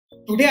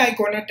Today I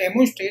gonna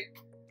demonstrate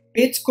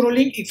page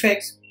scrolling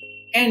effects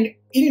and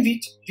in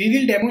which we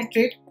will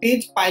demonstrate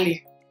page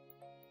piling.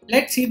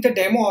 Let's see the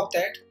demo of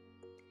that.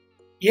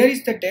 Here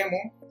is the demo.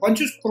 Once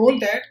you scroll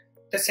that,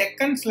 the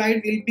second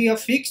slide will be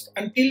fixed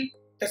until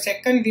the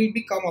second will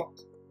be come up.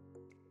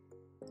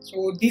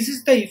 So this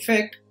is the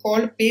effect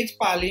called page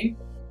piling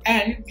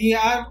and we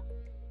are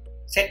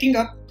setting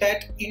up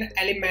that in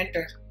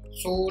Elementor.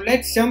 So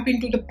let's jump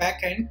into the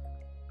backend.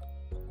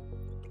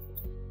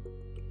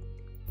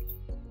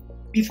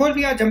 Before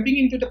we are jumping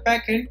into the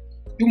backend,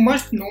 you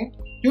must know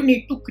you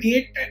need to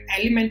create an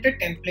Elementor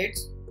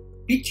templates,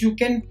 which you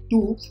can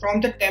do from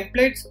the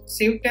templates,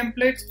 save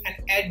templates and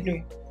add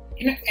new.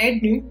 In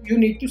add new, you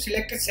need to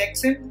select a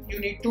section, you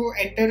need to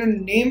enter a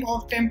name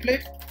of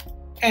template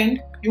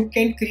and you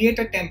can create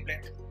a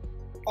template.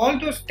 All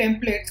those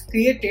templates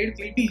created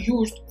will be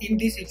used in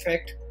this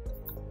effect.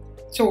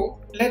 So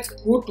let's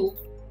go to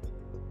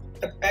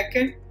the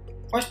backend.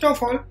 First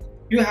of all,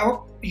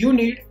 you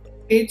need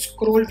page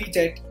scroll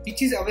widget,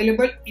 which is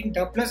available in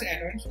the plus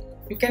add-ons.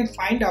 You can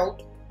find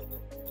out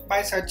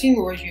by searching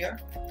over here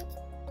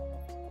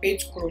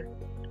page scroll,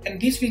 and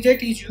this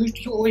widget is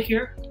used over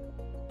here.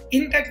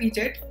 In that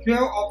widget you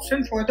have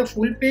option for the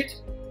full page,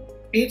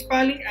 page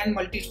piling and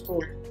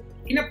multi-scroll.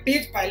 In a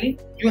page piling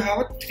you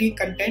have 3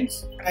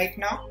 contents right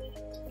now.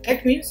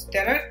 That means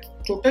there are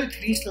total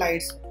 3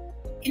 slides.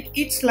 In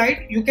each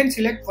slide you can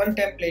select one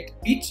template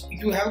which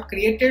you have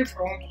created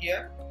from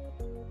here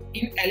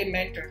in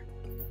Elementor.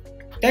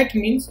 That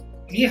means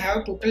we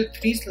have total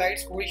 3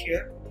 slides over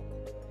here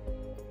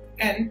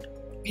and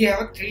we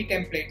have 3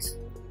 templates.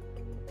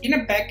 In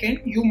a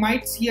backend you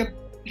might see a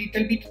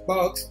little bit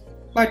bugs,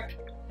 but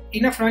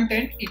in a front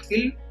end it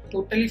will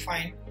totally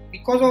fine.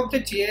 Because of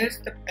the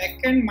JS, the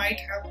backend might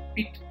have a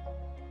bit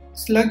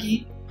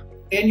sluggy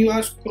when you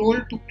are scroll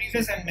to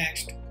previous and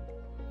next.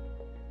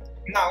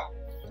 Now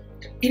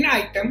in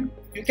item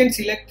you can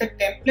select the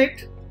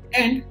template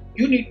and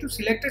you need to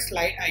select a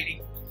slide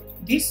ID.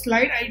 This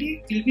slide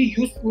ID will be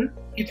useful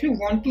if you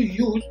want to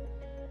use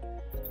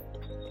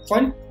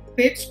one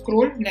page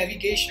scroll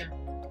navigation.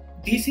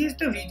 This is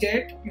the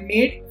widget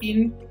made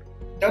in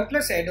the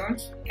plus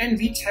add-ons and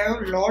which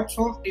have lots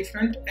of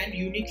different and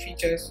unique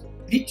features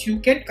which you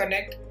can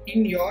connect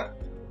in your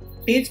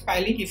page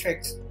piling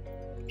effects.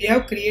 We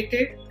have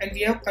created and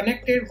we have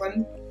connected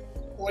one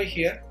over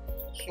here.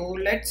 So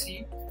let's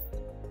see.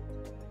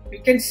 You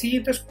can see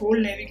the scroll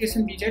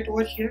navigation widget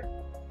over here.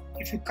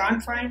 If you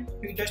can't find,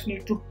 you just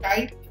need to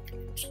type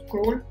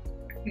scroll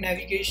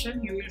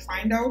navigation. You will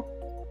find out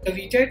the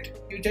widget.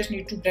 You just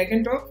need to drag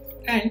and drop,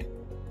 and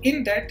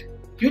in that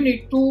you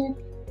need to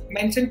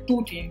mention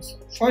 2 things.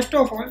 First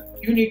of all,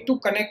 you need to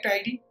connect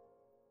ID.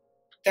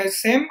 The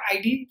same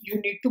ID you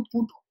need to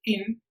put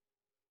in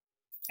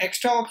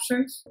extra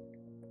options.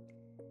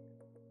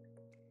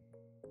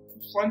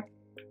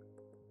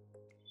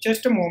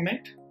 Just a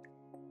moment.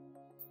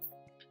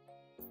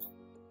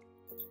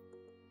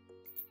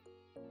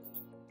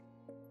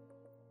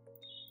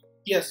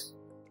 Yes,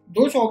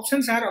 those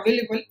options are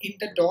available in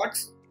the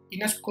dots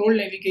in a scroll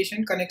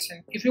navigation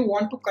connection. If you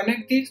want to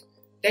connect this,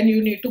 then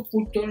you need to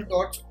put those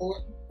dots or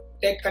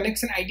that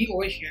connection ID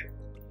over here.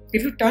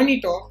 If you turn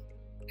it off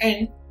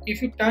and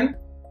if you turn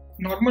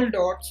normal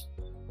dots,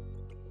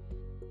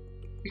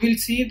 you will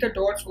see the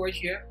dots over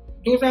here.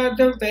 Those are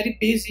the very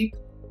basic,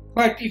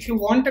 but if you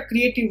want a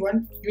creative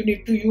one, you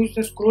need to use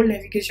the scroll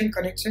navigation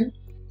connection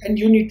and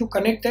you need to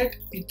connect that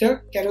with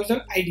the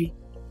carousel ID.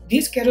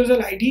 This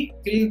carousel ID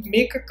will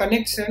make a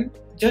connection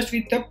just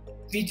with the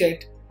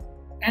widget,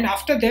 and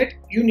after that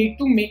you need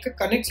to make a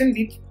connection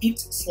with each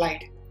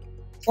slide.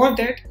 For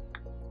that,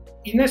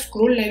 in a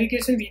scroll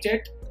navigation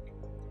widget,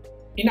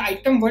 in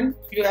item 1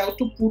 you have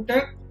to put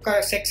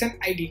a section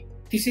ID.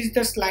 This is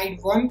the slide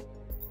 1,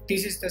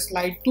 this is the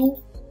slide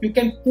 2. You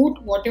can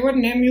put whatever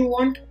name you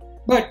want,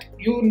 but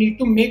you need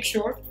to make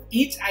sure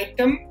each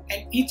item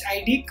and each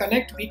ID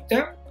connect with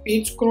the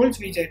page scrolls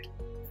widget.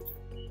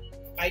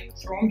 Like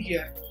from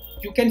here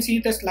you can see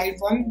the slide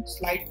 1,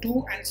 slide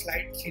 2 and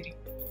slide 3.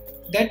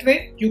 That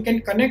way you can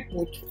connect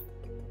both.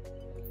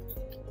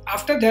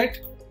 After that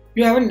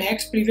you have a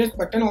next previous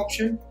button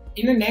option.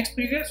 In the next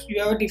previous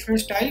you have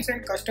different styles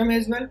and custom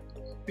as well.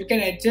 You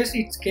can adjust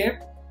its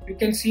gap. You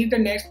can see the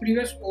next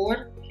previous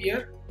over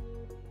here.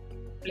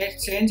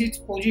 Let's change its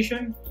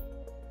position.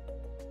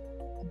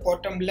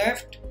 Bottom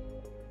left,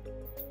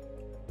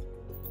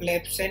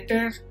 left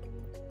center.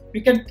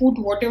 You can put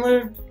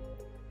whatever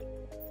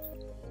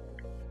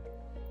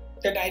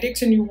the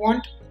direction you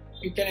want.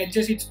 You can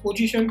adjust its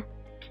position.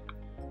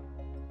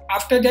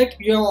 After that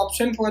you have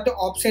option for the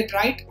offset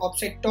right,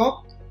 offset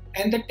top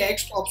and the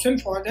text option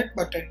for that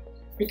button.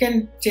 You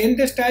can change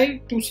the style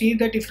to see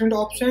the different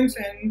options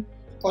and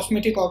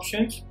cosmetic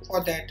options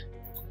for that.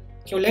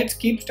 So let's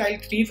keep style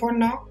 3 for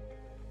now.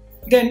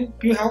 Then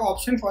you have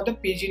option for the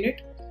Paginate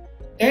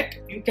that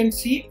you can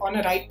see on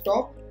a right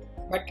top,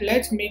 but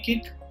let's make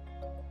it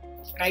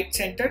right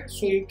center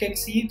so you can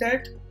see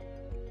that.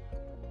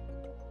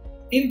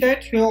 In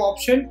that you have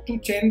option to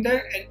change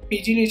the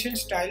pagination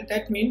style.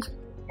 That means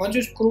once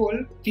you scroll,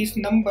 this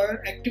number,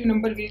 active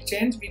number, will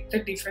change with the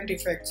different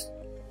effects.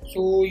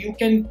 So you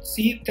can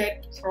see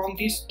that from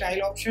this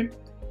style option.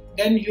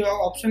 Then you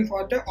have option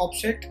for the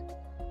offset.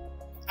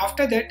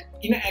 After that,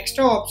 in an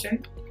extra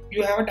option,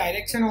 you have a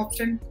direction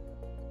option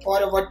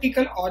for a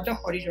vertical or the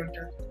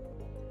horizontal.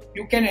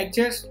 You can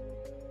adjust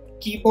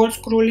keyboard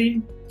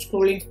scrolling,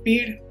 scrolling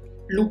speed,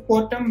 loop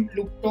bottom,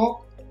 loop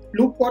top.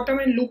 Loop bottom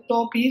and loop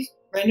top is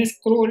when you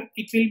scroll,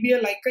 it will be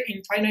like an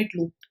infinite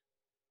loop.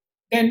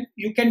 Then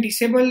you can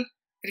disable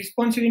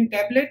responsive in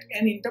tablet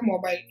and in the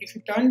mobile. If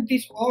you turn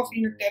this off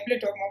in a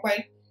tablet or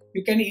mobile,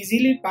 you can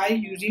easily by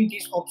using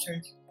these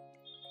options.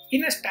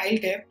 In a style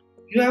tab,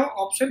 you have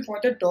option for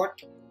the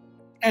dot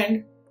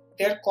and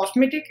their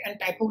cosmetic and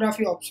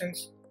typography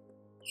options.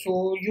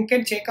 So you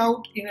can check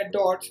out in a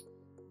dots.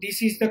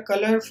 This is the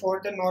color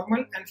for the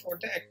normal and for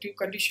the active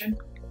condition.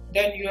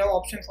 Then you have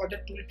option for the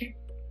tooltip.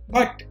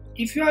 But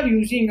if you are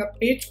using a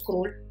page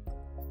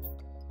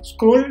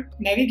scroll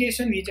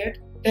navigation widget,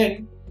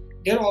 then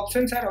their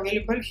options are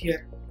available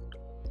here.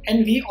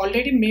 And we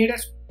already made a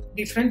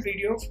different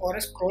video for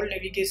a scroll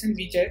navigation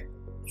widget,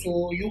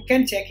 so you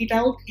can check it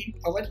out in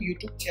our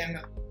YouTube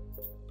channel.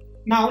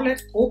 Now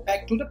let's go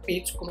back to the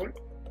page scroll.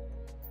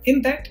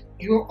 In that,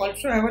 you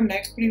also have a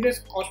next previous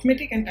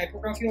cosmetic and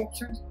typography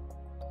options,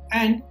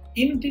 and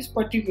in this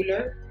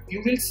particular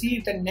you will see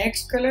the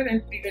next color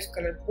and previous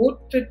color.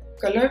 Both the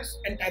colors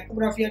and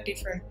typography are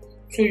different,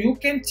 so you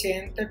can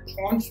change the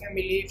font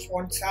family,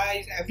 font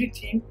size,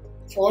 everything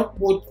for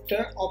both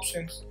the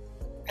options,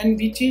 and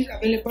which is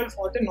available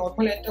for the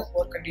normal and the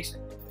hover condition.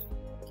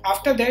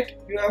 After that,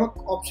 you have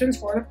options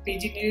for a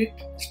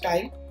paginate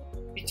style,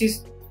 which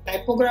is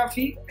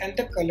typography and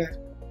the color.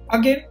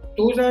 Again,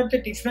 those are the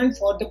different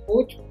for the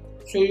both,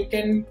 so you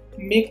can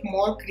make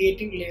more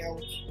creative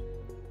layouts.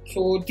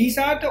 So these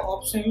are the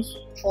options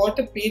for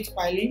the page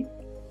piling.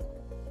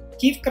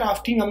 Keep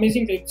crafting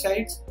amazing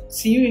websites.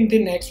 See you in the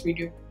next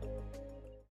video.